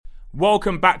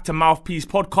Welcome back to Mouthpiece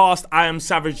Podcast. I am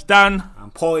Savage Dan. I'm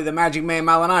Paulie the Magic Man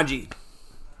Malignaggi.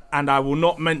 And I will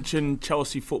not mention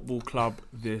Chelsea Football Club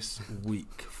this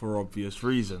week for obvious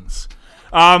reasons.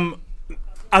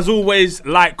 As always,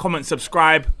 like, comment,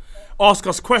 subscribe, ask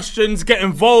us questions, get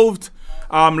involved.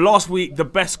 Last week, the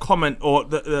best comment or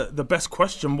the best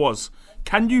question was,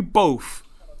 can you both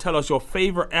tell us your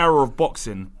favourite era of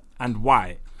boxing and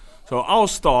why? So I'll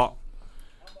start.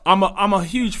 I'm a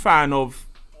huge fan of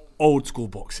old school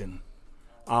boxing.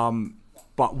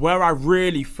 But where I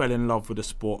really fell in love with the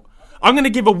sport, I'm going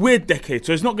to give a weird decade.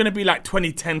 So it's not going to be like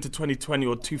 2010 to 2020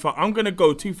 or 2000. I'm going to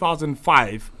go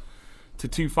 2005 to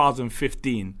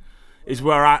 2015 is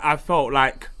where I felt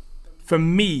like, for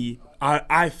me,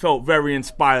 I felt very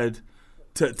inspired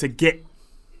to get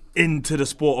into the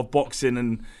sport of boxing.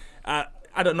 And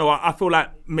I don't know, I feel like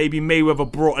maybe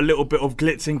Mayweather brought a little bit of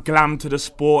glitz and glam to the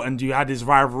sport, and you had his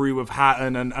rivalry with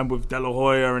Hatton and with De La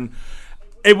Hoya, and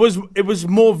it was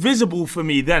more visible for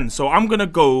me then. So I'm going to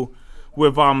go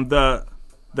with the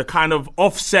kind of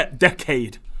offset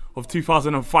decade of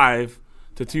 2005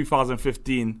 to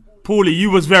 2015. Paulie, you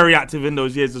was very active in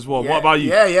those years as well. Yeah, what about you?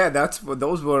 Yeah.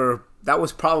 That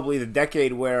was probably the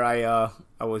decade where I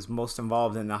was most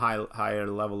involved in the higher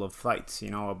level of fights.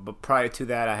 You know, but prior to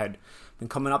that, I had been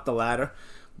coming up the ladder.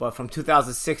 But from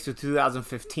 2006 to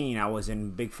 2015, I was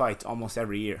in big fights almost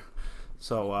every year.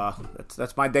 So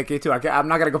that's my decade too. I'm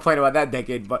not gonna complain about that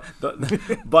decade, but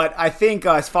but I think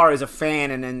as far as a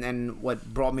fan and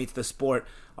what brought me to the sport,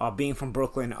 being from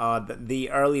Brooklyn,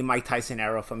 the early Mike Tyson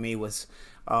era for me was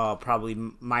probably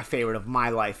my favorite of my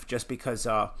life, just because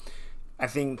I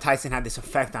think Tyson had this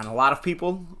effect on a lot of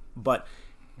people. But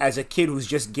as a kid who's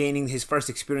just gaining his first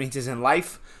experiences in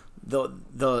life,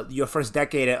 your first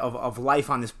decade of life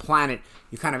on this planet,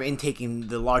 you're kind of intaking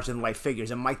the larger-than-life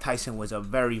figures. And Mike Tyson was a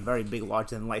very, very big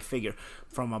larger-than-life figure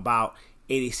from about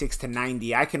 86 to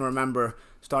 90. I can remember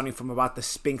starting from about the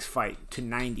Spinks fight to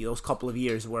 90, those couple of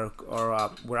years where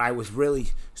I was really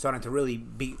starting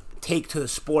to take to the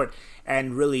sport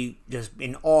and really just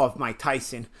in awe of Mike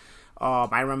Tyson.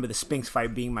 I remember the Spinks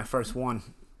fight being my first one.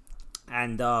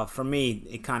 And for me,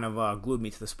 it kind of glued me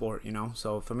to the sport, you know.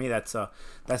 So for me, that's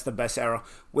the best era.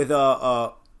 With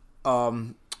a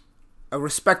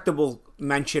respectable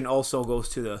mention also goes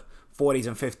to the 40s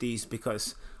and 50s,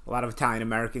 because a lot of Italian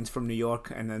Americans from New York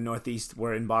and the Northeast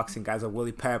were in boxing. Guys like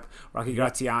Willie Pep, Rocky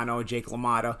Graziano, Jake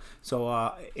LaMotta. So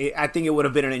I think it would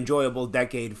have been an enjoyable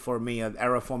decade for me, an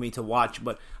era for me to watch.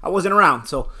 But I wasn't around,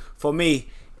 so for me,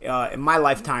 in my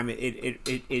lifetime, it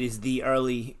is the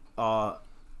early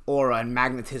aura and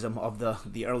magnetism of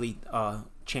the early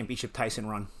championship Tyson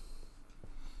run.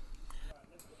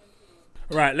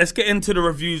 Right, let's get into the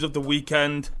reviews of the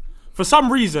weekend. For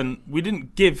some reason, we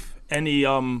didn't give any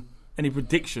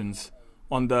predictions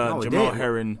on the Jamel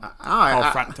Herring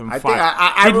Carl Frampton fight.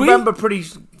 I remember pretty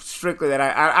strictly that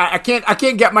I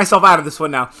can't get myself out of this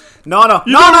one now. No.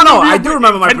 I do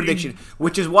remember my prediction,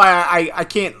 which is why I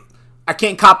can't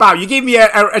cop out. You gave me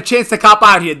a chance to cop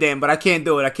out here, Dan, but I can't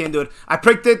do it. I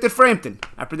predicted Frampton.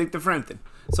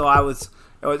 So I was.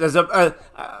 It was a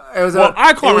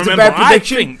bad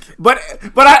prediction. But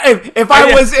if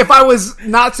I was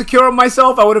not secure of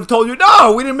myself, I would have told you,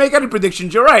 no, we didn't make any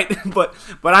predictions. You're right. But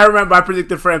I remember I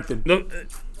predicted Frampton.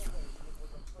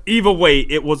 Either way,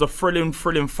 it was a thrilling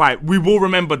fight. We will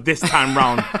remember this time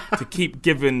round to keep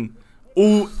giving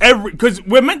because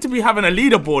we're meant to be having a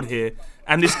leaderboard here,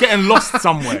 and it's getting lost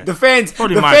somewhere. The fans can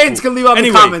leave out in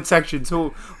the comment sections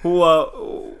who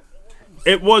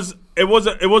It was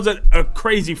a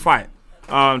crazy fight,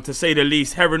 to say the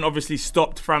least. Herring obviously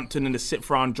stopped Frampton in the 6th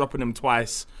round, dropping him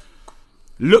twice.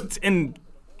 Looked in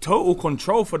total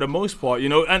control for the most part, you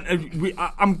know. And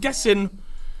I'm guessing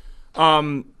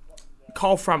Carl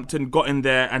Frampton got in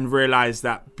there and realised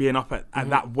that being up at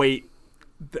that weight,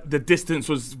 the distance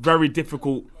was very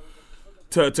difficult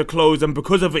to close. And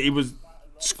because of it, he was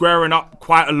squaring up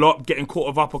quite a lot, getting caught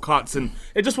of uppercuts, and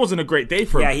it just wasn't a great day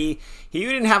for him. Yeah, he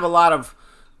didn't have a lot of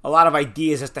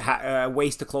ideas as to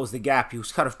ways to close the gap. He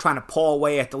was kind of trying to paw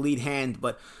away at the lead hand,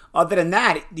 but other than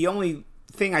that, the only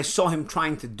thing I saw him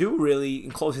trying to do really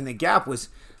in closing the gap was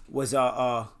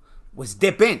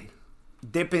dip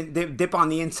on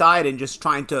the inside and just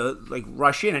trying to like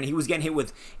rush in, and he was getting hit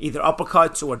with either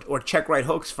uppercuts or check right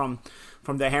hooks from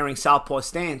the Herring southpaw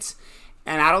stance.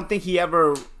 And I don't think he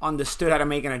ever understood how to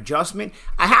make an adjustment.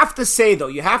 I have to say, though,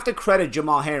 you have to credit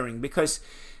Jamel Herring, because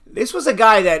this was a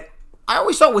guy that I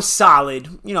always thought was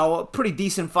solid, you know, a pretty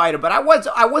decent fighter, but I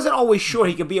wasn't always sure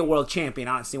he could be a world champion,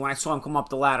 honestly, when I saw him come up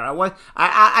the ladder.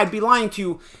 I'd be lying to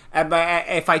you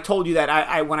if I told you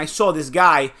that when I saw this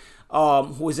guy,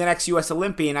 who was an ex-U.S.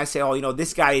 Olympian, I say,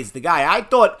 this guy is the guy. I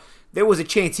thought there was a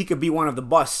chance he could be one of the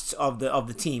busts of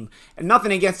the team. And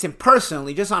nothing against him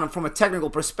personally, just from a technical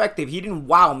perspective, he didn't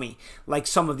wow me like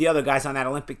some of the other guys on that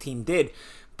Olympic team did.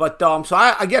 But so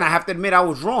I have to admit I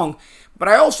was wrong. But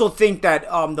I also think that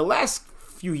the last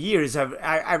few years,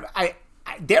 I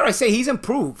dare I say, he's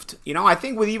improved. I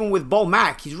think even with Bo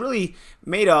Mack, he's really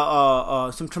made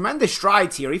some tremendous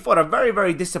strides here. He fought a very,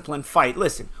 very disciplined fight.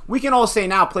 Listen, we can all say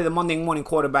now, play the Monday morning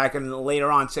quarterback, and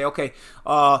later on say, okay,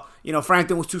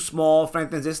 Frampton was too small,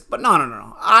 Frampton's this. But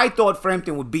no. I thought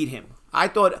Frampton would beat him. I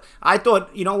thought,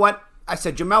 you know what? I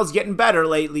said Jamel's getting better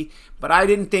lately, but I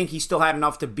didn't think he still had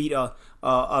enough to beat a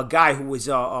guy who was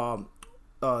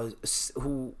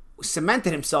who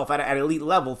cemented himself at elite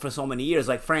level for so many years,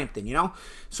 like Frampton,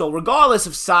 So regardless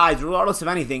of size, regardless of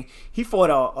anything, he fought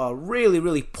a really,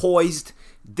 really poised,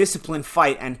 disciplined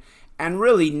fight, and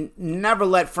really never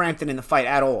let Frampton in the fight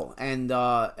at all. And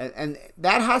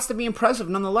that has to be impressive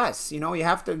nonetheless. You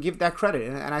have to give that credit.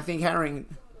 And I think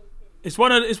Herring... It's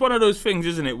one of those things,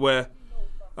 isn't it, where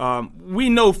we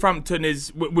know Frampton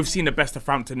is... We've seen the best of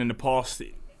Frampton in the past.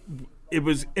 It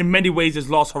was, in many ways,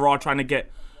 his last hurrah trying to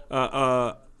get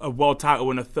a world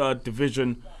title in a third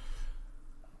division.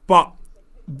 But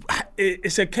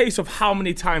it's a case of how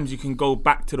many times you can go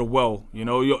back to the well.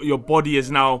 Your body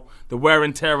is now, the wear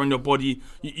and tear on your body.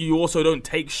 You also don't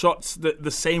take shots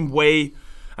the same way.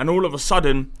 And all of a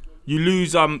sudden,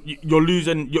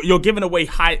 you're giving away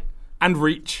height and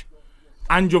reach.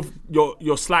 And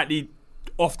you're slightly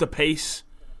off the pace.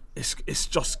 It's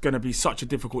just going to be such a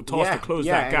difficult task to close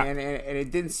that gap. And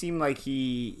it didn't seem like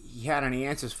he had any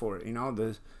answers for it.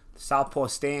 The southpaw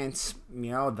stance,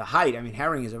 the height. I mean,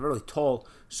 Herring is a really tall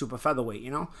super featherweight,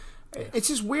 It's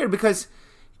just weird because,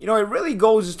 it really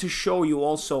goes to show you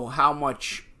also how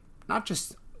much, not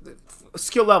just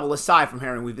skill level aside from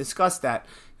Herring, we've discussed that,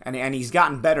 and he's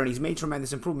gotten better and he's made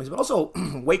tremendous improvements, but also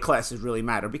weight classes really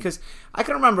matter because I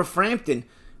can remember Frampton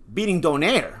beating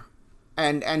Donaire,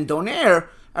 and Donaire,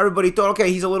 everybody thought,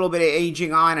 okay, he's a little bit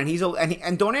aging on, and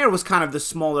and Donaire was kind of the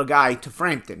smaller guy to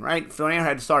Frampton, right? Donaire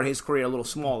had started his career a little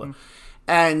smaller. Mm-hmm.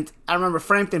 And I remember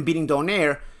Frampton beating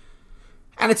Donaire,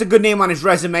 and it's a good name on his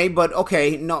resume, but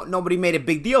okay, nobody made a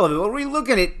big deal of it. But when we look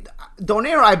at it,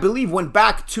 Donaire, I believe, went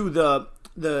back to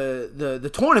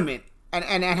the tournament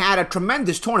and had a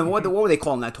tremendous tournament. What were they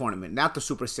calling that tournament? Not the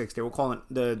Super 6. They were calling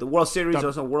it the World Series,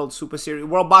 also World Super Series,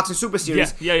 World Boxing Super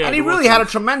Series. Yeah, and he really had a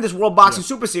tremendous World Boxing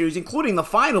Super Series, including the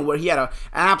final where he had an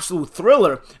absolute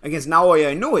thriller against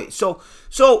Naoya Inoue.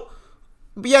 So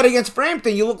but yet against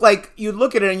Frampton, you look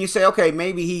at it and you say, okay,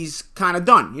 maybe he's kind of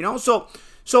done,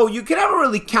 So you can never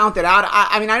really count it out.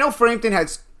 I mean, I know Frampton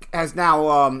has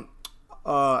now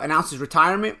announced his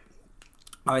retirement.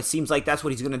 It seems like that's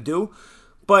what he's going to do,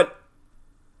 but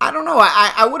I don't know.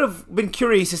 I would have been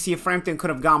curious to see if Frampton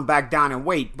could have gone back down in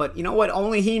weight. But you know what?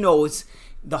 Only he knows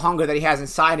the hunger that he has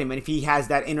inside him, and if he has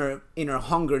that inner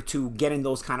hunger to get in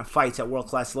those kind of fights at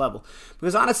world-class level.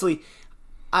 Because honestly,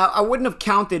 I wouldn't have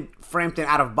counted Frampton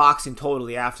out of boxing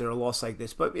totally after a loss like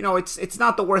this. But, it's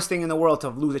not the worst thing in the world to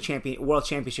lose a world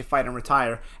championship fight and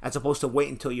retire, as opposed to wait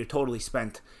until you're totally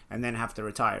spent and then have to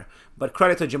retire. But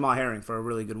credit to Jamel Herring for a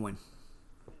really good win.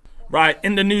 Right,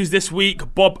 in the news this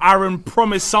week, Bob Arum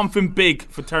promised something big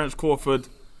for Terence Crawford.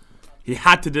 He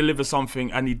had to deliver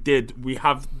something, and he did. We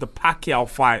have the Pacquiao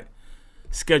fight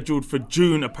scheduled for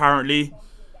June, apparently.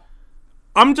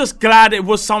 I'm just glad it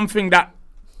was something that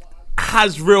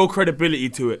has real credibility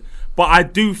to it. But I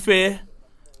do fear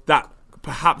that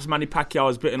perhaps Manny Pacquiao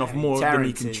has bitten off more than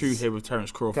he can chew here with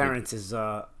Terence Crawford. Terence is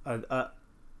a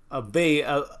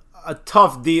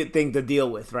tough thing to deal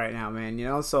with right now,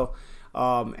 man. So...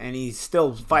 and he's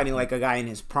still fighting like a guy in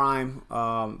his prime.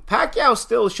 Pacquiao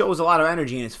still shows a lot of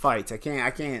energy in his fights. I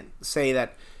can't say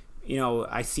that,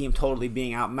 I see him totally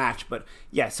being outmatched. But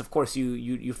yes, of course,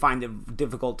 you find it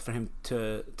difficult for him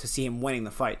to see him winning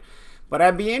the fight. But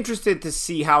I'd be interested to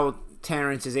see how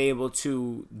Terence is able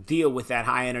to deal with that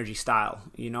high energy style.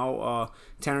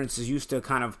 Terence is used to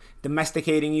kind of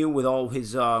domesticating you with all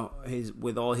his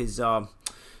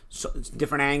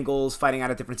different angles, fighting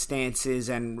out of different stances,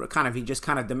 and he just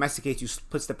domesticates you,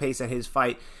 puts the pace at his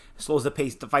fight, slows the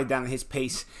fight down at his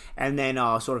pace, and then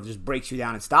sort of just breaks you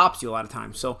down and stops you a lot of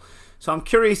times. So I'm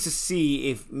curious to see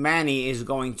if Manny is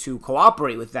going to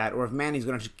cooperate with that, or if Manny's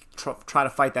going to try to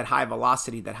fight that high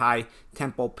velocity, that high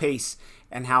tempo pace,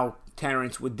 and how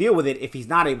Terence would deal with it if he's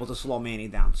not able to slow Manny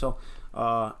down. So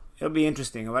it'll be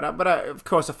interesting. But of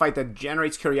course, a fight that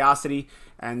generates curiosity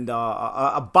and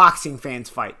a boxing fan's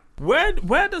fight. Where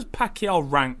does Pacquiao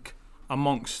rank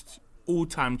amongst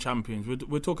all-time champions?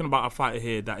 We're talking about a fighter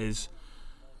here that is,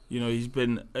 You know,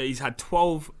 he's had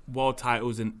 12 world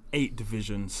titles in 8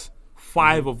 divisions,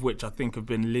 5 of which I think have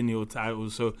been lineal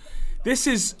titles. So this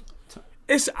is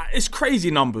it's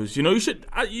crazy numbers. You know,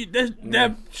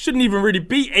 there shouldn't even really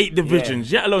be 8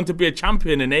 divisions, yet alone to be a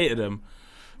champion in 8 of them.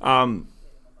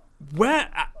 Where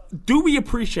do we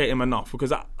appreciate him enough?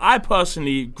 Because I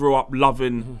personally grew up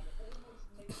loving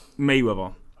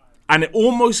Mayweather, and it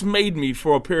almost made me,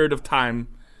 for a period of time,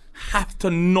 have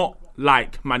to not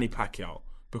like Manny Pacquiao.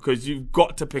 Because you've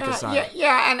got to pick a side.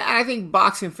 Yeah, and I think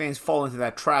boxing fans fall into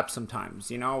that trap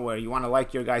sometimes, you know, where you want to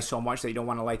like your guy so much that you don't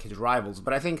want to like his rivals.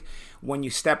 But I think when you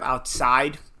step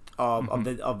outside of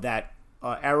that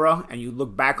era and you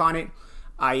look back on it,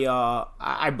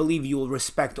 I believe you will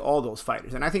respect all those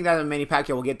fighters. And I think that Manny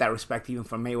Pacquiao will get that respect even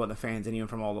from Mayweather fans and even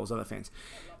from all those other fans.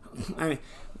 I mean,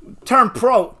 turn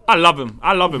pro. I love him.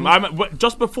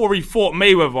 Just before he fought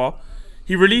Mayweather,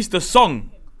 he released a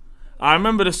song. I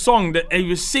remember the song that he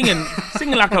was singing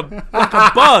like a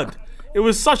bird. It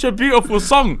was such a beautiful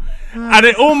song, and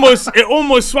it almost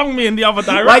swung me in the other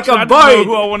direction. Like a I bird. didn't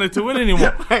know who I wanted to win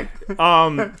anymore.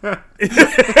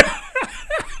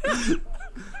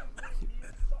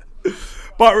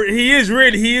 But he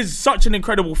is such an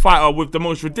incredible fighter with the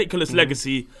most ridiculous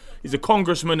legacy. He's a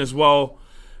congressman as well.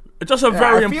 Just a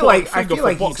very important figure for boxing. I feel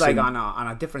like he's like on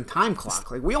a different time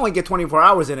clock. Like we only get 24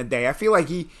 hours in a day. I feel like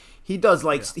he does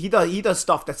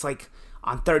stuff that's like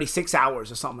on 36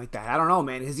 hours or something like that. I don't know,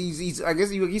 man. He's I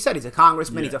guess you said he's a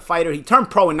congressman. He's a fighter. He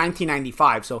turned pro in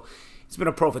 1995, so he's been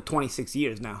a pro for 26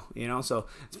 years now. You know, so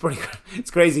it's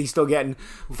crazy. He's still getting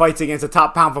fights against a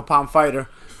top pound for pound fighter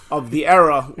of the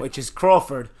era, which is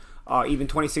Crawford. Even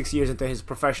 26 years into his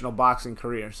professional boxing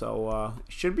career, so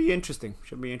should be interesting.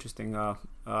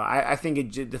 I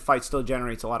think the fight still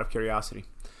generates a lot of curiosity.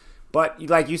 But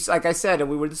like I said, and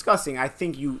we were discussing, I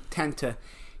think you tend to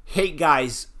hate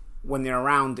guys when they're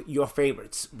around your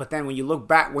favorites. But then when you look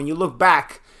back,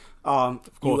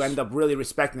 you end up really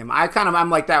respecting them. I'm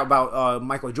like that about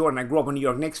Michael Jordan. I grew up a New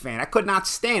York Knicks fan. I could not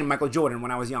stand Michael Jordan when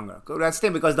I was younger. I could not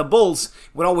stand because the Bulls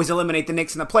would always eliminate the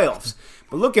Knicks in the playoffs.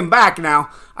 But looking back now,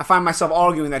 I find myself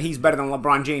arguing that he's better than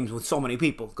LeBron James with so many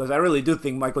people, because I really do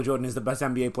think Michael Jordan is the best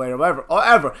NBA player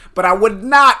ever. But I would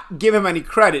not give him any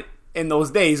credit in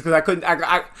those days because I couldn't.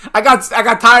 I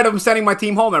got tired of him sending my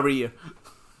team home every year.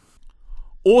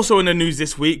 Also in the news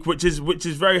this week, which is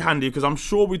very handy because I'm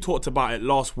sure we talked about it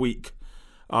last week,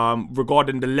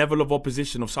 regarding the level of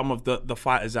opposition of some of the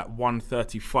fighters at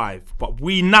 135. But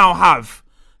we now have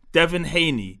Devin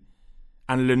Haney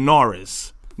and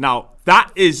Linares. Now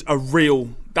that's a real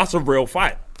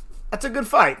fight. That's a good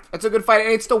fight. And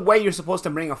it's the way you're supposed to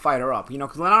bring a fighter up. You know,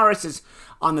 because Linares is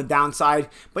on the downside.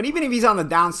 But even if he's on the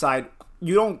downside,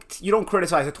 you don't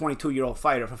criticize a 22-year-old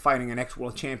fighter for fighting an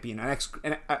ex-world champion,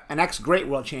 an ex-great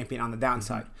world champion on the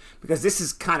downside. Because this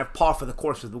is kind of par for the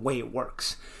course of the way it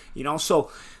works. You know,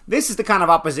 so this is the kind of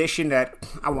opposition that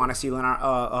I want to see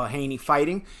Haney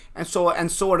fighting. And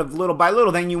sort of little by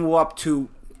little, then you move up to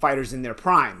fighters in their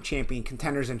prime, champion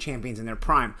contenders and champions in their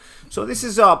prime. So this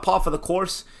is par for the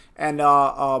course. And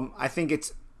I think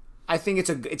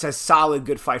it's a solid,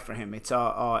 good fight for him. It's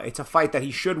a fight that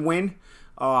he should win.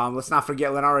 Let's not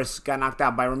forget Linares got knocked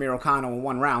out by Ramiro Cano in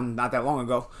 1 round not that long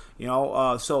ago. You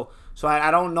know, so I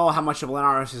don't know how much of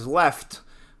Linares is left,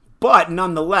 but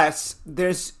nonetheless,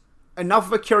 there's enough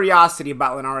of a curiosity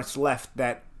about Linares left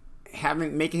that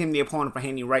making him the opponent for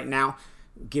Haney right now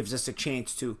gives us a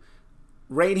chance to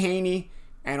rate Haney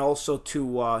and also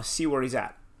to see where he's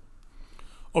at.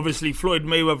 Obviously, Floyd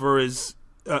Mayweather is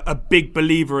a big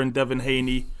believer in Devin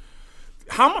Haney.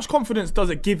 How much confidence does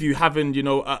it give you having, you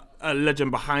know, a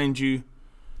legend behind you,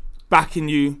 backing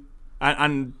you,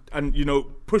 and you know,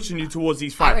 pushing you towards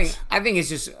these fights? I think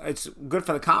it's good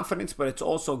for the confidence, but it's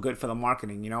also good for the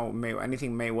marketing. You know,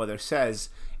 anything Mayweather says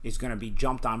is going to be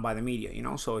jumped on by the media. You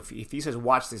know, so if he says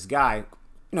watch this guy,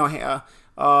 you know,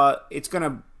 it's going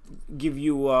to give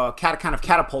you kind of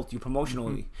catapult you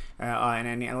promotionally,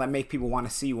 and let make people want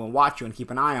to see you and watch you and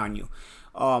keep an eye on you.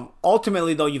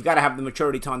 Ultimately, though, you've got to have the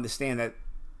maturity to understand that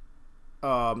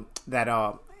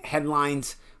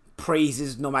headlines,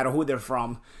 praises, no matter who they're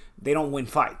from, they don't win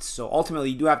fights. So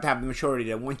ultimately, you do have to have the maturity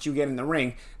that once you get in the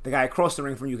ring, the guy across the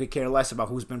ring from you could care less about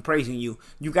who's been praising you.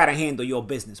 You got to handle your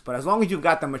business. But as long as you've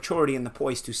got the maturity and the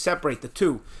poise to separate the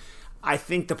two, I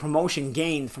think the promotion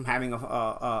gained from having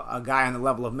a guy on the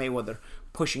level of Mayweather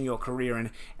pushing your career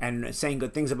and saying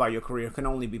good things about your career can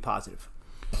only be positive.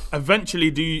 Eventually,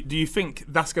 do you think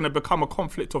that's going to become a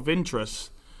conflict of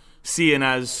interest, seeing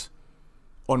as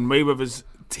on Mayweather's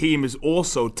team is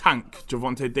also Tank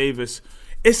Gervonta Davis?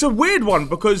 It's a weird one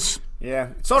because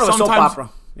it's sort of a soap opera.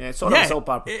 Yeah, it's sort of a soap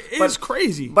opera. It's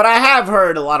crazy. But I have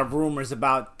heard a lot of rumors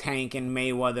about Tank and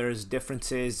Mayweather's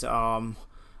differences. I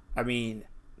mean,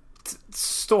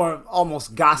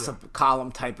 almost gossip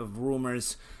column type of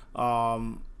rumors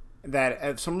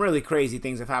that some really crazy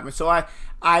things have happened. So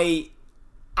I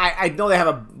know they have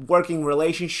a working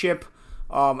relationship.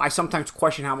 I sometimes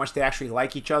question how much they actually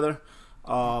like each other.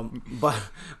 But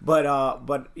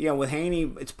you know, with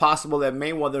Haney, it's possible that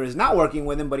Mayweather is not working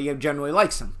with him, but he generally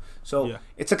likes him. So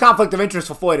it's a conflict of interest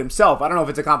for Floyd himself. I don't know if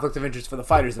it's a conflict of interest for the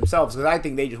fighters themselves, because I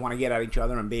think they just want to get at each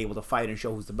other and be able to fight and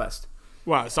show who's the best.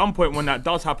 Well, at some point when that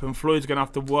does happen, Floyd's going to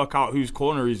have to work out whose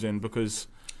corner he's in, because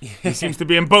he seems to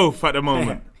be in both at the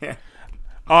moment.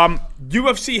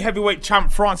 UFC heavyweight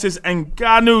champ Francis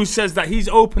Ngannou says that he's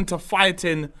open to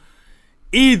fighting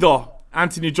either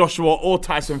Anthony Joshua or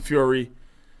Tyson Fury.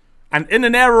 And in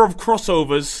an era of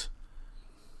crossovers,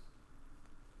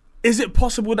 is it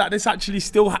possible that this actually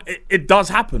still it does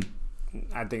happen?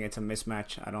 I think it's a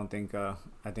mismatch. I don't think.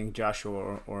 I think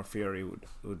Joshua or Fury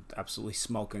would absolutely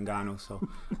smoke Ngannou. So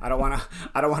I don't want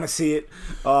to see it.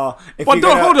 Hold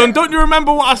on. Don't you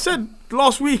remember what I said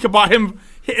last week about him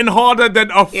hitting harder than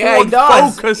a Ford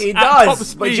Focus he at does. top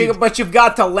speed? But you've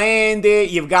got to land it.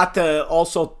 You've got to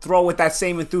also throw with that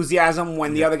same enthusiasm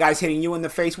when the other guy's hitting you in the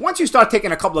face. Once you start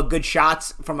taking a couple of good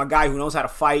shots from a guy who knows how to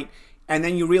fight, and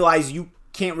then you realize you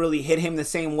can't really hit him the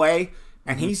same way,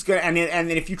 and he's gonna, and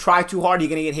then if you try too hard, you're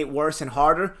gonna get hit worse and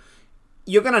harder.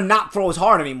 You're gonna not throw as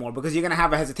hard anymore because you're gonna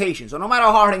have a hesitation. So no matter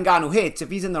how hard Ngannou hits, if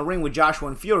he's in the ring with Joshua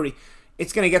and Fury,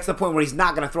 it's going to get to the point where he's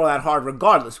not going to throw that hard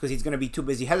regardless because he's going to be too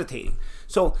busy hesitating.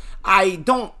 So I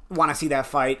don't want to see that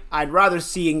fight. I'd rather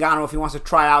see Ngannou if he wants to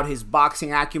try out his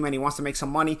boxing acumen, he wants to make some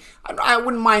money. I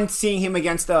wouldn't mind seeing him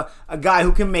against a guy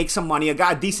who can make some money,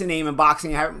 a decent name in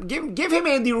boxing. Give him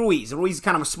Andy Ruiz. Ruiz is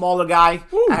kind of a smaller guy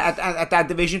at that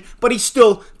division, but he's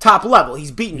still top level.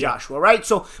 He's beaten Joshua, right?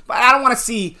 So, but I don't want to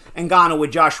see Ngannou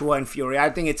with Joshua and Fury.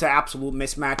 I think it's an absolute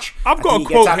mismatch. I've got a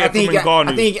quote here from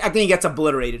Ngannou. I think he gets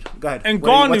obliterated. Go ahead.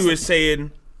 Ngannou is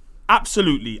saying,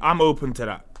 absolutely, I'm open to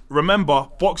that. Remember,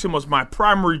 boxing was my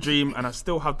primary dream, and I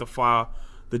still have the fire,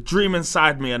 the dream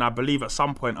inside me, and I believe at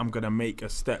some point I'm going to make a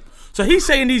step. So he's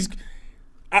saying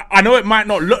I know it might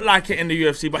not look like it in the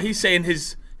UFC, but he's saying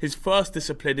his first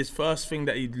discipline, his first thing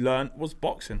that he learned was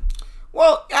boxing.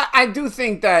 Well, I do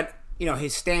think that, you know,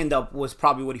 his stand-up was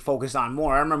probably what he focused on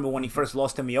more. I remember when he first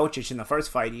lost to Miocic in the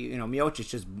first fight, Miocic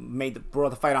just brought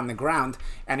the fight on the ground,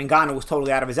 and Ngannou was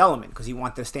totally out of his element because he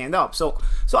wanted to stand up. So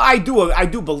I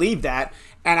do believe that,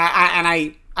 and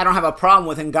I don't have a problem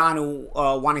with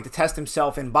Ngannou wanting to test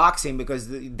himself in boxing because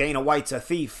Dana White's a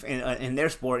thief in their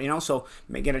sport, so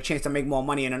getting a chance to make more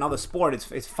money in another sport,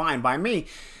 it's fine by me.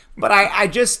 But I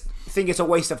just think it's a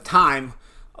waste of time.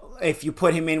 If you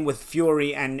put him in with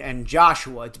Fury and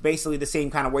Joshua, it's basically the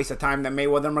same kind of waste of time that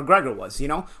Mayweather and McGregor was,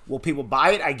 Will people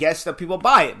buy it? I guess that people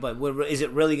buy it, but is it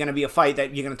really going to be a fight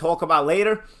that you're going to talk about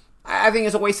later? I think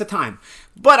it's a waste of time.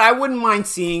 But I wouldn't mind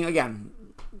seeing, again,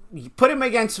 put him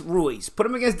against Ruiz, put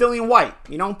him against Dillian White,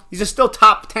 These are still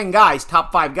top 10 guys,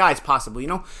 top 5 guys possibly,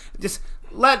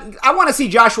 I want to see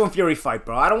Joshua and Fury fight,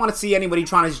 bro. I don't want to see anybody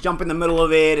trying to just jump in the middle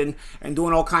of it and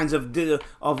doing all kinds of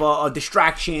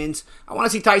distractions. I want to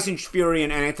see Tyson Fury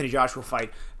and Anthony Joshua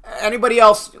fight. Anybody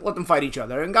else, let them fight each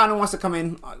other. And Ngannou wants to come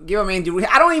in, give him Andy Ruiz.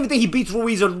 I don't even think he beats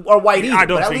Ruiz or White either. I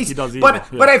don't think he does either.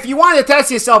 But if you wanted to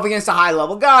test yourself against a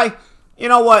high-level guy, you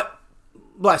know what?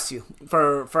 Bless you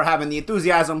for having the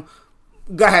enthusiasm.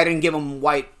 Go ahead and give him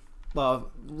White,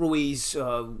 Ruiz.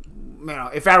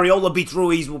 If Arreola beats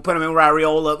Ruiz, we'll put him in with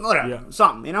Arreola. Whatever,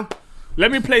 something,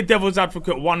 Let me play devil's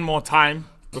advocate one more time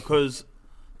because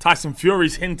Tyson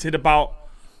Fury's hinted about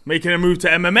making a move to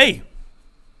MMA.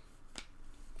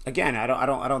 Again, I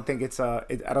don't think it's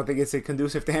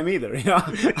conducive to him either.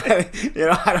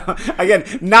 Again,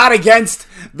 not against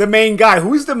the main guy.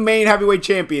 Who's the main heavyweight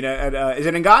champion? Is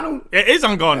it Ngannou? It is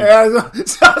Ngannou.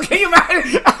 So can you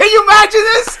imagine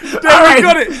this? We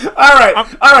got it. All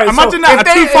right. Imagine that a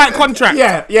 2-fight contract.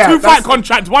 Yeah. 2-fight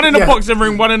contract. One in the boxing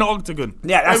ring, one in the octagon.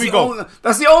 Yeah,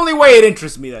 that's the only way it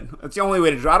interests me. Then that's the only way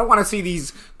I don't want to see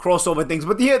these crossover things.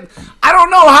 But I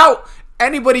don't know how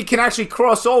anybody can actually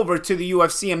cross over to the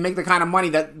UFC and make the kind of money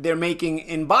that they're making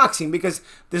in boxing because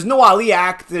there's no Ali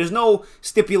Act, there's no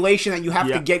stipulation that you have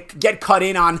to get cut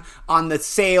in on the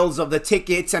sales of the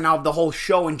tickets and of the whole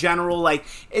show in general. Like,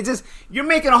 it's just, you're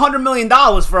making $100 million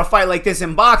for a fight like this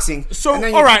in boxing. So, and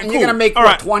then all right, cool. You're gonna make all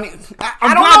right. 20.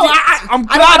 I'm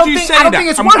glad you say that. I don't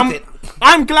think it's worth it.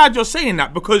 I'm glad you're saying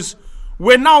that because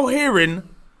we're now hearing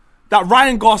that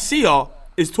Ryan Garcia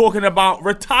is talking about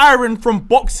retiring from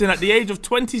boxing at the age of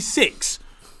 26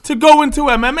 to go into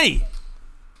MMA.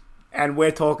 and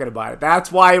we're talking about it.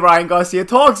 That's why Ryan Garcia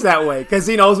talks that way, because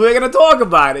he knows we're going to talk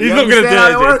about it. He's not going to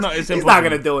do it. He's not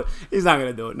going to do it. He's not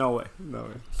going to do it. No way.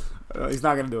 He's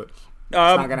not going to do it. It's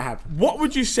not going to happen. What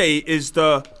would you say is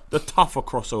the tougher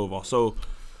crossover? So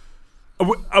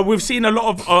we've seen a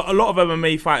lot of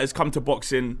MMA fighters come to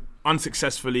boxing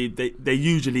unsuccessfully. They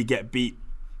usually get beat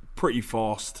pretty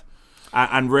fast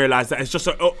and realize that it's just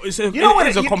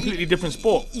a completely different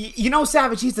sport. You know,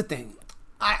 Savage, here's the thing.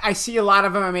 I see a lot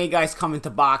of MMA guys come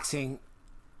into boxing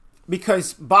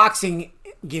because boxing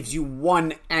gives you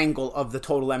one angle of the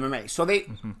total MMA. So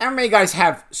MMA guys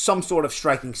have some sort of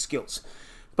striking skills.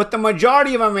 But the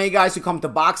majority of MMA guys who come to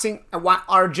boxing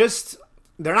are just,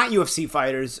 they're not UFC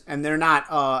fighters, and they're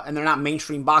not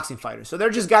mainstream boxing fighters. So they're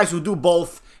just guys who do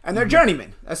both, and they're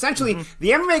journeymen. Essentially, the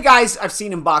MMA guys I've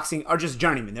seen in boxing are just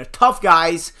journeymen. They're tough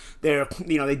guys. They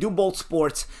do both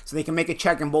sports, so they can make a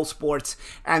check in both sports,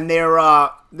 and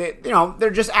they're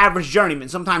just average journeymen.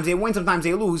 Sometimes they win, sometimes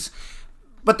they lose,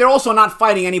 but they're also not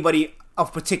fighting anybody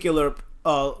of particular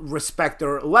respect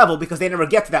or level, because they never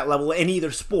get to that level in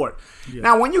either sport. Yeah.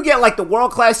 Now, when you get like the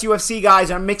world-class UFC guys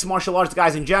or mixed martial arts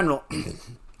guys in general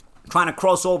trying to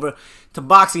cross over to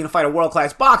boxing and fight a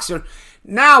world-class boxer,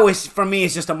 now for me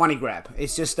it's just a money grab.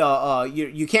 It's just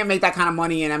you can't make that kind of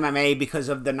money in MMA because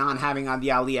of the non-having on the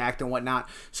Ali Act and whatnot.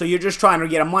 So you're just trying to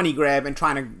get a money grab and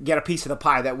trying to get a piece of the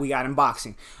pie that we got in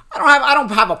boxing. I don't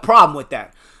have a problem with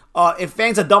that. If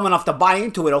fans are dumb enough to buy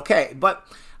into it, okay. But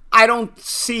I don't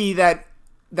see that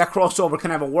crossover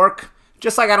can ever work.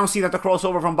 Just like I don't see that the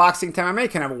crossover from boxing to MMA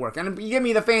can ever work. And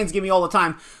the fans give me all the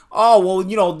time, oh,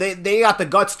 well, they got the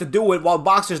guts to do it while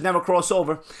boxers never cross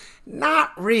over.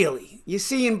 Not really. You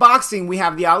see, in boxing, we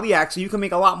have the Ali Act, so you can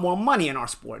make a lot more money in our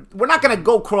sport. We're not going to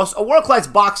go a world-class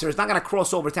boxer is not going to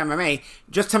cross over to MMA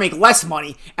just to make less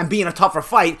money and be in a tougher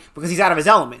fight because he's out of his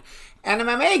element. An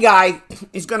MMA guy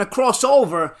is going to cross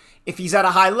over if he's at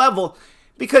a high level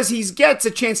because he gets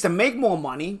a chance to make more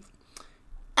money.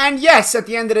 And yes, at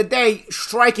the end of the day,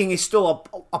 striking is still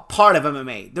a part of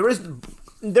MMA.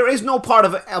 There is no part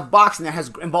of boxing that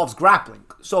involves grappling.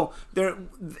 So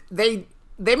they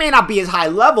may not be as high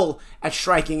level at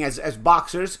striking as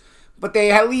boxers, but they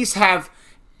at least have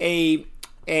a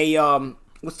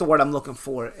what's the word I'm looking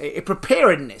for? A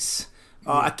preparedness,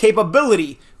 a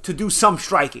capability to do some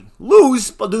striking.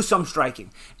 Lose, but do some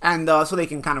striking, and so they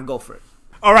can kind of go for it.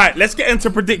 All right, let's get into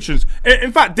predictions.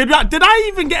 In fact, did I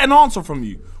even get an answer from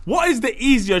you? What is the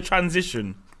easier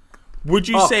transition? Would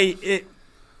you say it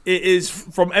is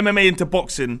from MMA into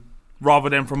boxing rather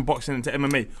than from boxing into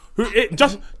MMA?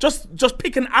 Just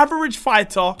pick an average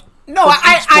fighter. No,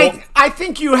 I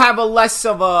think you have a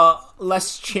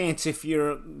less chance if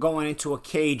you're going into a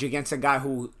cage against a guy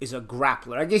who is a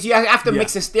grappler. I guess you have to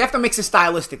mix it. You have to mix it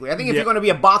stylistically. I think if you're going to be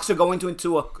a boxer going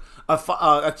into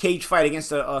a cage fight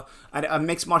against a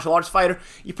mixed martial arts fighter,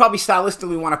 you probably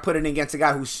stylistically want to put it against a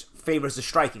guy who favors the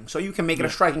striking. So you can make it a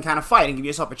striking kind of fight and give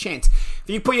yourself a chance. If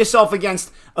you put yourself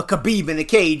against a Khabib in the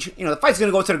cage, the fight's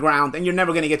going to go to the ground and you're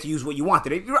never going to get to use what you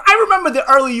wanted. I remember the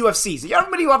early UFCs.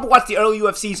 Everybody who ever watched the early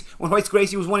UFCs when Royce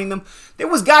Gracie was winning them, there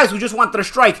was guys who just wanted to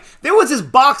strike. There was this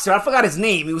boxer, I forgot his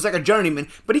name, he was like a journeyman,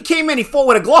 but he came in, he fought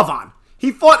with a glove on.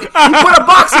 He put a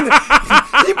boxing.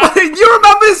 You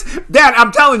remember this? Dan,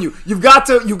 I'm telling you, you've got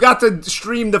to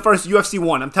stream the first UFC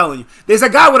 1. I'm telling you, there's a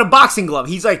guy with a boxing glove.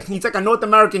 He's like a North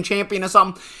American champion or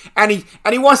something, and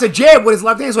he wants to jab with his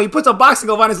left hand, so he puts a boxing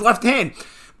glove on his left hand.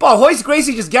 But Royce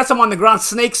Gracie just gets him on the ground,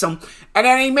 snakes him, and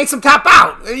then he makes him tap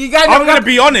out. I'm gonna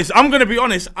be honest.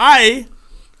 I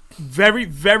very,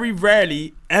 very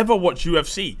rarely ever watch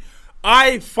UFC.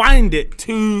 I find it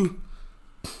too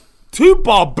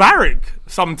barbaric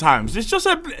sometimes. It's just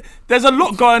there's a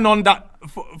lot going on that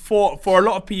for a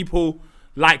lot of people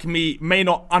like me may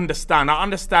not understand. I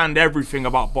understand everything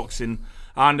about boxing.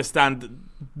 I understand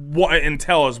what it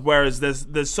entails, whereas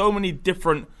there's so many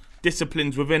different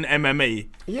disciplines within MMA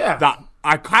that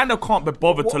I kind of can't be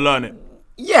bothered to learn it.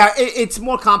 Yeah, it's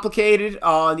more complicated.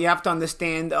 You have to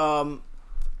understand.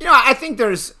 I think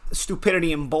there's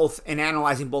stupidity in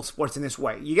analyzing both sports in this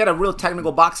way. You get a real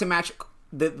technical boxing match.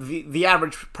 The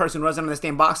average person who doesn't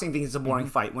understand boxing thinks it's a boring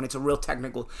fight when it's a real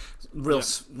technical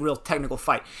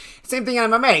fight. Same thing in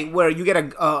MMA, where you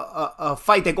get a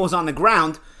fight that goes on the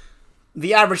ground.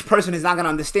 The average person is not going to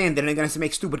understand it and they're going to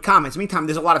make stupid comments. Meantime,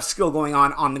 there's a lot of skill going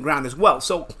on the ground as well.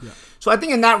 So I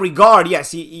think in that regard,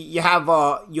 yes, you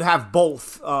have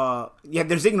both.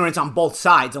 There's ignorance on both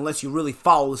sides unless you really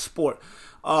follow the sport.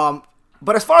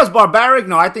 But as far as barbaric,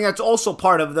 no, I think that's also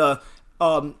part of the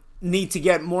need to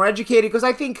get more educated, because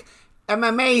I think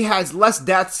MMA has less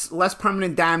deaths, less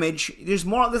permanent damage. There's a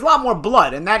lot more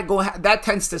blood, and that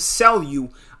tends to sell you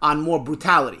on more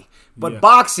brutality. But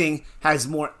boxing has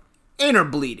more inner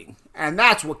bleeding, and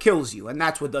that's what kills you, and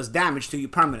that's what does damage to you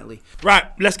permanently. Right,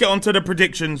 let's get on to the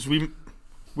predictions. We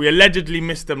allegedly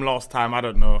missed them last time. I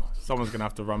don't know. Someone's gonna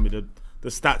have to run me the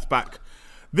stats back.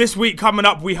 This week coming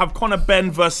up, we have Conor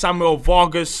Benn versus Samuel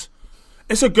Vargas.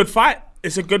 It's a good fight.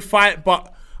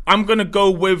 But I'm gonna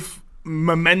go with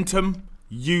momentum,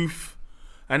 youth,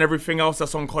 and everything else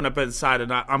that's on Conor Benn's side,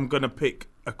 and I'm gonna pick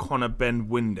a Conor Benn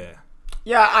win there.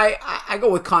 Yeah, I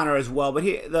go with Conor as well, but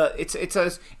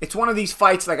it's one of these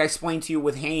fights like I explained to you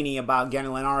with Haney about Gary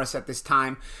Linares at this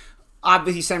time.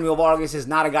 Obviously, Samuel Vargas is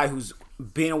not a guy who's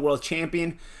been a world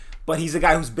champion, but he's a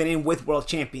guy who's been in with world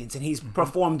champions, and he's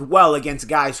performed well against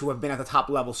guys who have been at the top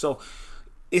level. So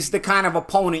it's the kind of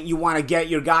opponent you want to get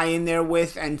your guy in there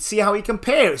with and see how he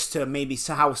compares to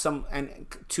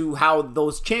how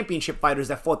those championship fighters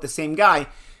that fought the same guy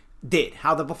did,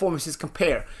 how the performances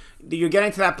compare. You're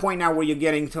getting to that point now where you're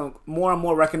getting to more and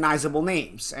more recognizable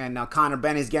names, and Conor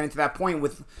Benn is getting to that point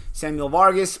with Samuel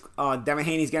Vargas. Devin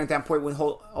Haney's getting to that point with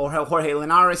Jorge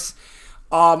Linares.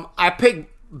 I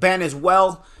pick Benn as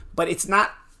well, but it's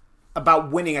not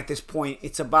about winning at this point.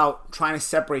 It's about trying to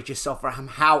separate yourself from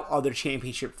how other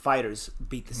championship fighters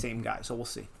beat the same guy. So we'll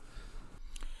see.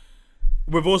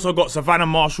 We've also got Savannah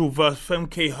Marshall versus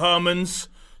Femke Hermans.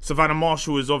 Savannah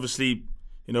Marshall is obviously,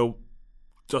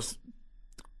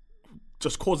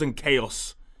 just causing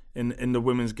chaos in the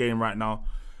women's game right now.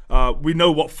 We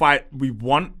know what fight we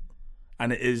want,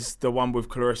 and it is the one with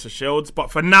Claressa Shields.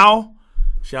 But for now,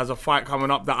 she has a fight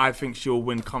coming up that I think she'll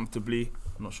win comfortably.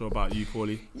 I'm not sure about you,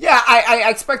 Paulie. Yeah, I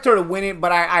expect her to win it,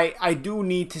 but I do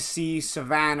need to see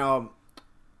Savannah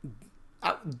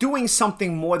doing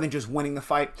something more than just winning the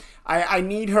fight. I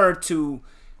need her to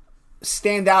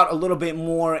stand out a little bit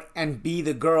more and be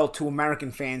the girl to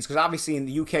American fans, because obviously in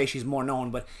the UK she's more known,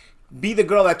 but be the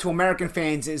girl that to American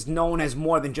fans is known as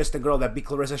more than just the girl that beat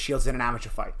Claressa Shields in an amateur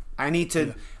fight. I need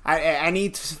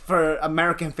for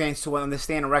American fans to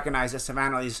understand and recognize that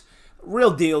Savannah is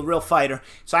real deal, real fighter.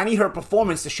 So I need her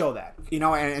performance to show that,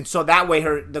 and so that way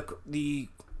the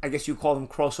I guess you call them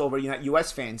crossover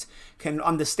US fans can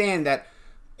understand that,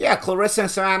 yeah, Claressa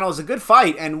and Savannah is a good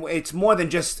fight, and it's more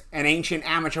than just an ancient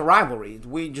amateur rivalry.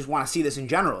 We just want to see this in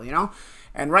general,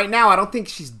 And right now, I don't think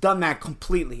she's done that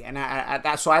completely,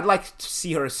 so I'd like to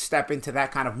see her step into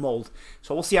that kind of mold.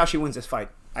 So we'll see how she wins this fight.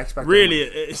 I expect. Really,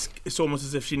 it's almost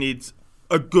as if she needs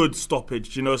a good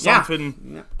stoppage,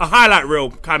 something, a highlight reel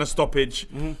kind of stoppage,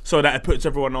 so that it puts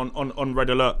everyone on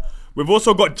red alert. We've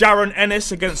also got Jaron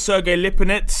Ennis against Sergey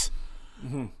Lipinets.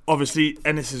 Obviously,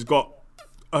 Ennis has got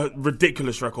a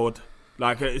ridiculous record.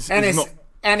 It's not.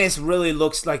 Ennis really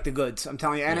looks like the goods. I'm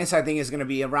telling you, Ennis, I think, is going to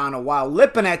be around a while.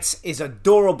 Lipinets is a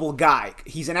durable guy.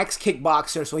 He's an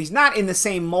ex-kickboxer, so he's not in the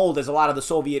same mold as a lot of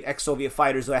the ex-Soviet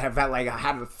fighters that have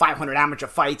had 500 amateur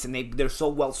fights and they're so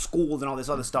well schooled and all this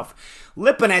other stuff.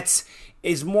 Lipinets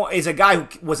is a guy who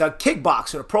was a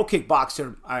kickboxer, a pro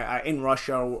kickboxer in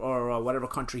Russia or whatever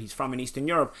country he's from in Eastern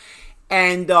Europe.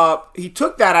 And he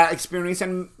took that experience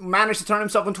and managed to turn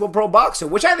himself into a pro boxer,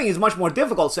 which I think is much more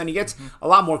difficult. So, and he gets a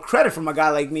lot more credit from a guy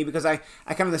like me, because I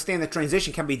can understand the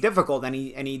transition can be difficult, and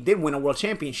he did win a world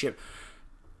championship.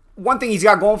 One thing he's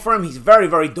got going for him, he's very,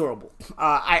 very durable.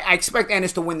 I expect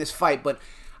Ennis to win this fight, but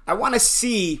I want to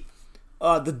see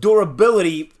the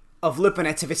durability of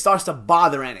Lipinets if it starts to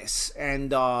bother Ennis.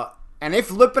 And if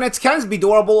Lipinets can be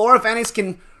durable, or if Ennis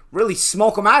can really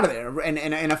smoke him out of there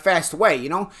in a fast way,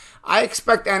 I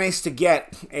expect Ennis to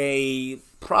get a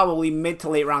probably mid to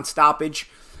late round stoppage,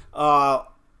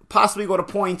 possibly go to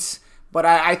points, but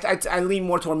I lean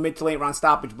more toward mid to late round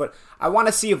stoppage. But I want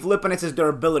to see if Lipinets'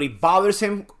 durability bothers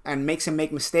him and makes him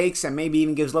make mistakes, and maybe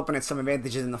even gives Lipinets some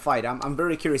advantages in the fight. I'm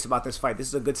very curious about this fight. This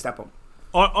is a good step up.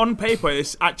 On paper,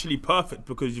 it's actually perfect,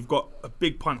 because you've got a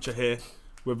big puncher here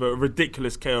with a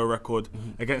ridiculous KO record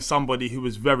against somebody who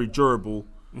is very durable.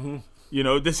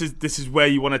 This is where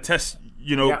you want to test,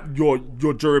 your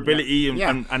durability and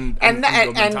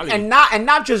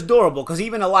not just durable, because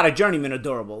even a lot of journeymen are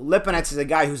durable. Lipinets is a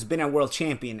guy who's been a world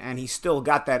champion, and he's still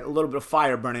got that little bit of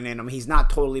fire burning in him. He's not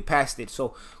totally past it.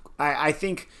 So I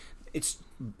think it's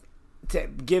to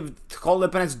call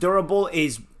Lipinets durable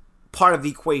is part of the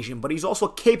equation, but he's also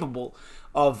capable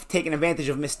of taking advantage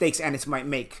of mistakes Ennis might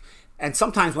make. And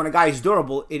sometimes when a guy is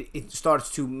durable, it starts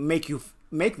to make you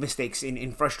make mistakes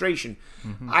in frustration.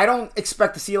 I don't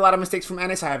expect to see a lot of mistakes from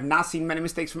Ennis. I have not seen many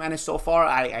mistakes from Ennis so far.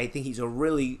 I think he's a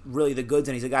really, really the goods,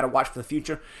 and he's a guy to watch for the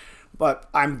future. But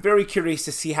I'm very curious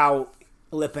to see how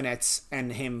Lipinets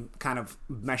and him kind of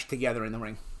mesh together in the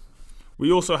ring.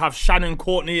 We also have Shannon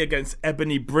Courtney against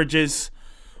Ebony Bridges,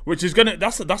 which is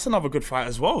that's another good fight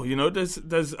as well. You know,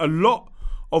 there's a lot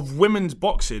of women's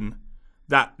boxing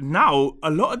that now a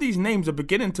lot of these names are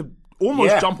beginning to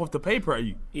almost jump off the paper at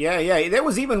you. Yeah. There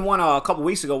was even one a couple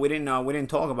weeks ago. We didn't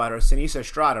talk about her. Sinisa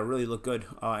Estrada really looked good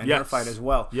in her fight as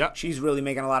well. Yeah, she's really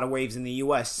making a lot of waves in the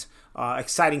U.S.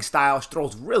 Exciting style. She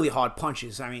throws really hard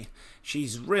punches. I mean,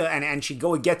 she's real and she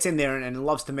gets in there and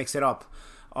loves to mix it up.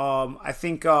 I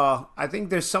think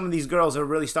there's some of these girls are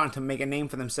really starting to make a name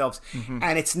for themselves,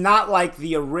 and it's not like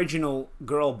the original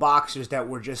girl boxers that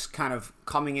were just kind of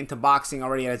coming into boxing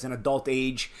already as an adult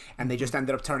age, and they just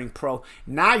ended up turning pro.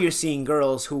 Now you're seeing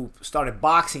girls who started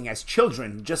boxing as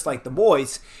children, just like the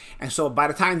boys, and so by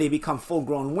the time they become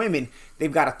full-grown women,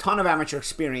 they've got a ton of amateur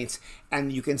experience,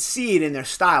 and you can see it in their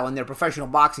style, in their professional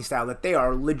boxing style, that they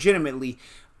are legitimately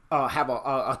have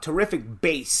a terrific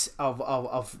base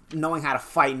of knowing how to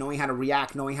fight, knowing how to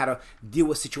react, knowing how to deal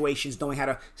with situations, knowing how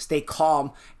to stay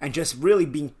calm, and just really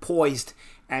being poised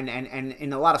and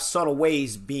in a lot of subtle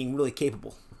ways being really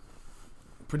capable.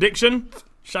 Prediction?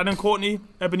 Shannon Courtney,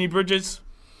 Ebony Bridges?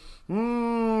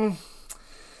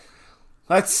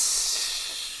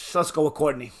 Let's go with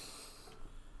Courtney.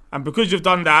 And because you've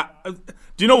done that,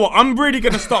 do you know what? I'm really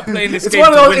going to start playing this game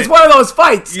It's one of those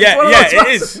fights. It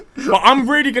is. But I'm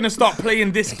really going to start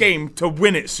playing this game to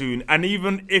win it soon. And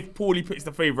even if Paulie picks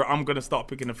the favourite, I'm going to start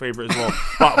picking the favourite as well.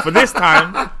 But for this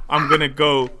time, I'm going to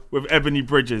go with Ebony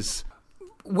Bridges.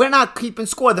 We're not keeping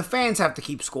score. The fans have to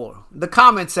keep score. The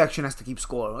comment section has to keep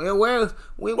score.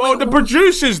 The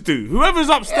producers do. Whoever's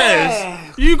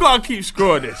upstairs, you got to keep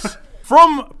score of this.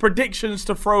 From predictions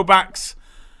to throwbacks,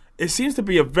 it seems to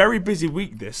be a very busy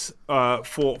week this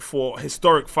for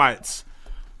historic fights.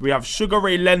 We have Sugar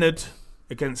Ray Leonard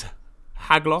against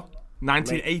Hagler,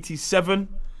 1987.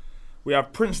 We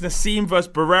have Prince Nassim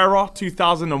versus Barrera,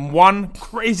 2001.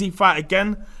 Crazy fight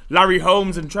again. Larry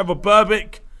Holmes and Trevor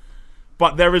Berbick.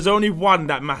 But there is only one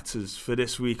that matters for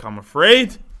this week, I'm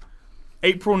afraid.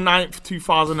 April 9th,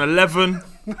 2011.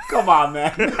 Come on,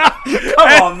 man.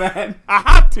 Come on, man. I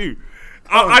had to.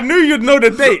 I knew you'd know the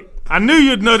date.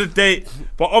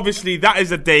 But obviously that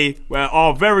is a day where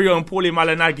our very own Paulie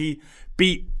Malignaggi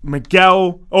beat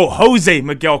Jose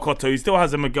Miguel Cotto. He still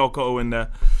has a Miguel Cotto in there.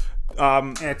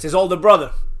 It's his older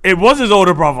brother. It was his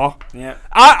older brother. Yeah.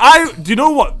 Do you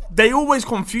know what? They always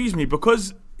confuse me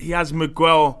because he has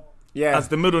Miguel as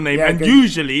the middle name. And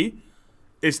usually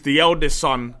it's the eldest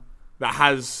son that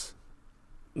has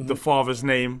the father's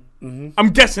name.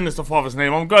 I'm guessing it's the father's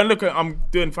name. I'm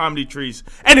doing family trees.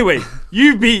 Anyway,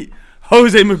 you beat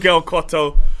Jose Miguel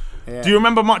Cotto. Yeah. Do you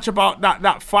remember much about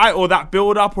that fight or that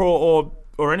build-up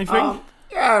or anything?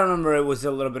 I remember it was a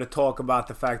little bit of talk about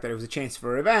the fact that it was a chance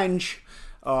for revenge.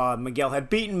 Miguel had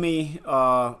beaten me.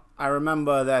 I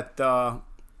remember that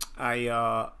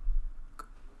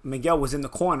Miguel was in the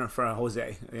corner for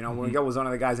Jose. You know, Miguel was one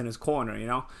of the guys in his corner, you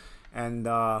know. And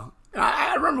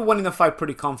I remember winning the fight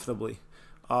pretty comfortably.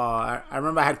 I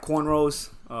remember I had cornrows.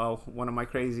 One of my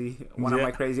crazy.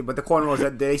 But the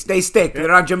cornrows, they stick. They're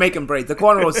not Jamaican braids. The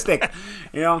cornrows stick,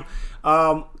 you know.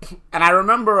 And I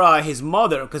remember his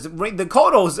mother, because the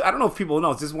Cottos, I don't know if people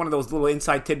know, this is one of those little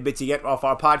inside tidbits you get off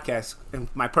our podcast and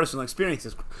my personal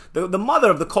experiences. The mother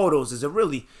of the Cottos is a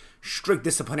really strict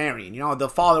disciplinarian. You know, the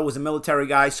father was a military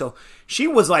guy, so she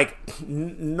was like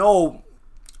no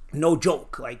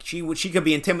joke. Like she could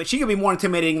be she could be more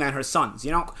intimidating than her sons,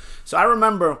 you know. So I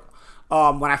remember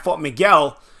when I fought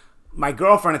Miguel, my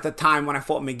girlfriend at the time when I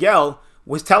fought Miguel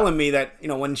was telling me that, you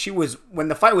know, when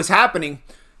the fight was happening,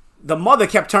 the mother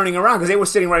kept turning around because they were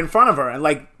sitting right in front of her and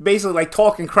like basically like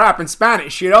talking crap in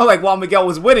Spanish, you know, like while Miguel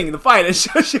was winning the fight. And she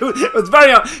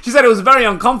said it was very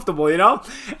uncomfortable, you know.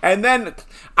 And then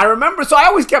I remember, so I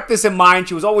always kept this in mind.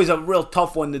 She was always a real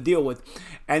tough one to deal with.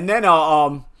 And then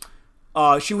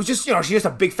she was just, you know, she's just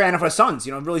a big fan of her sons,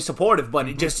 you know, really supportive, but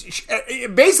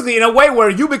it basically in a way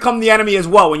where you become the enemy as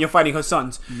well when you're fighting her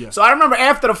sons. Yeah. So I remember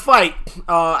after the fight,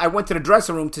 I went to the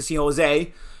dressing room to see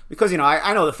Jose because, you know,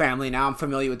 I know the family now. I'm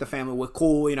familiar with the family. We're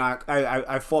cool. You know,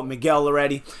 I fought Miguel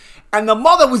already. And the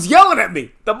mother was yelling at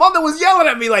me.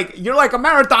 Like, you're like a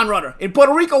marathon runner. In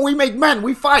Puerto Rico, we make men.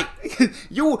 We fight.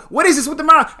 What is this with the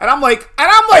marathon? And I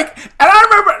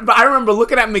remember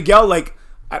looking at Miguel like,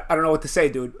 I don't know what to say,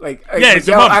 dude. Like, yeah, it's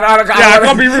Miguel, I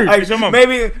can't be rude. Like, it's your mom.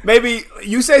 Maybe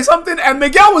you say something, and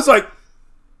Miguel was like,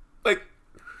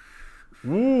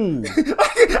 Ooh.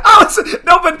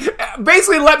 But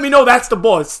basically let me know that's the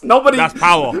boss. Nobody. That's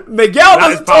power. Miguel That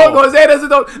doesn't is power. talk. Jose doesn't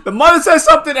talk. The mother says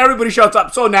something, everybody shuts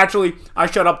up. So naturally, I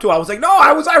shut up too. I was like, no,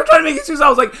 I was trying to make excuses. I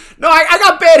was like, no, I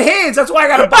got bad hands. That's why I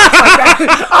got a box like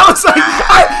that. I was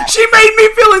like, she made me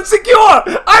feel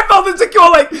insecure. I felt insecure.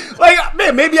 Like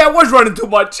man, maybe I was running too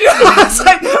much. You know? I was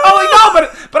like, no,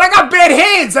 but I got bad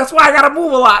hands. That's why I got to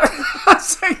move a lot. I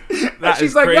was like, That she's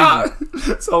is like, crazy. nah.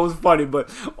 So it was funny, but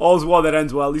all's well that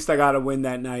ends well. At least I got a win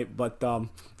that night. But I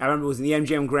remember it was in the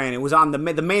MGM Grand. It was on the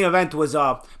main event was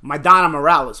Maidana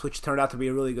Morales, which turned out to be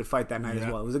a really good fight that night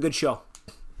as well. It was a good show.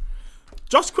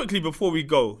 Just quickly before we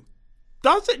go,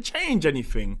 does it change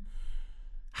anything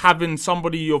having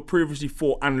somebody you've previously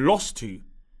fought and lost to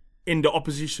in the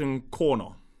opposition corner?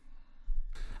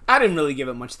 I didn't really give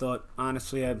it much thought,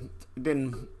 honestly. I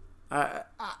didn't. I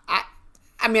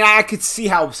mean, I could see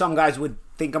how some guys would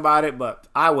think about it, but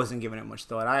I wasn't giving it much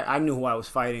thought. I knew who I was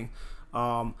fighting.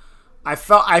 I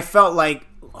felt like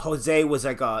Jose was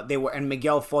like and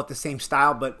Miguel fought the same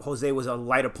style, but Jose was a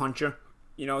lighter puncher,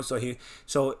 you know. So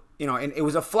and it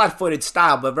was a flat-footed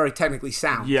style, but very technically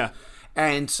sound. Yeah.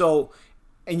 And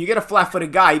you get a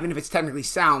flat-footed guy, even if it's technically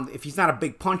sound, if he's not a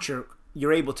big puncher,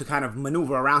 you're able to kind of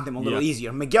maneuver around him a little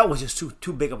easier. Miguel was just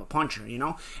too big of a puncher, you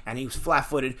know, and he was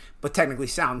flat-footed but technically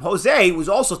sound. Jose was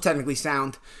also technically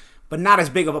sound, but not as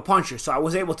big of a puncher, so I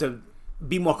was able to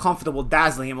be more comfortable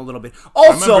dazzling him a little bit.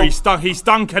 Also, I remember he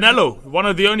stung Canelo, one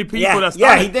of the only people that's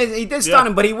done it. he did stun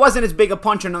him, but he wasn't as big a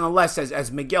puncher nonetheless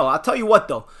as Miguel. I'll tell you what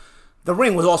though, the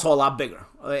ring was also a lot bigger.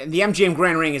 The MGM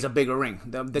Grand ring is a bigger ring.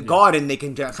 The Garden, they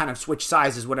can kind of switch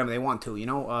sizes whatever they want to, you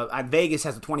know. At Vegas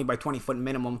has a 20 by 20 foot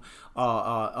minimum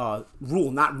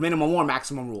rule, not minimum or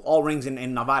maximum rule. All rings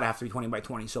in Nevada have to be 20 by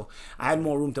 20, so I had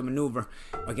more room to maneuver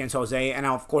against Jose. And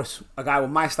now, of course, a guy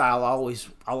with my style, I'll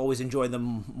always enjoy the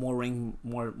more room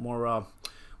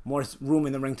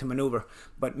in the ring to maneuver.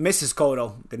 But Mrs.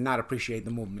 Cotto did not appreciate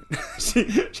the movement. she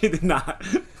did not.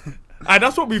 And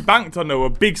that's what we banked on, though, a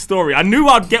big story. I knew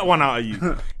I'd get one out of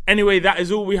you. Anyway, that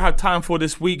is all we had time for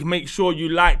this week. Make sure you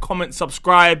like, comment,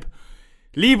 subscribe.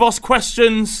 Leave us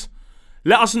questions.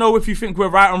 Let us know if you think we're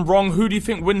right and wrong. Who do you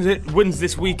think wins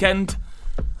this weekend?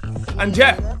 And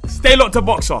yeah, stay locked to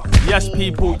Boxer. Yes,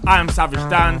 people, I am Savage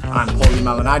Dan. I'm Paulie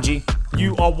Malignaggi.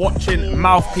 You are watching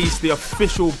Mouthpiece, the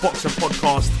official boxing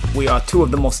podcast. We are two of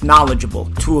the most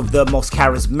knowledgeable, two of the most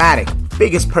charismatic,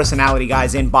 biggest personality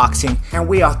guys in boxing, and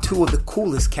we are two of the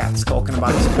coolest cats talking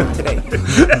about this sport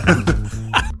today.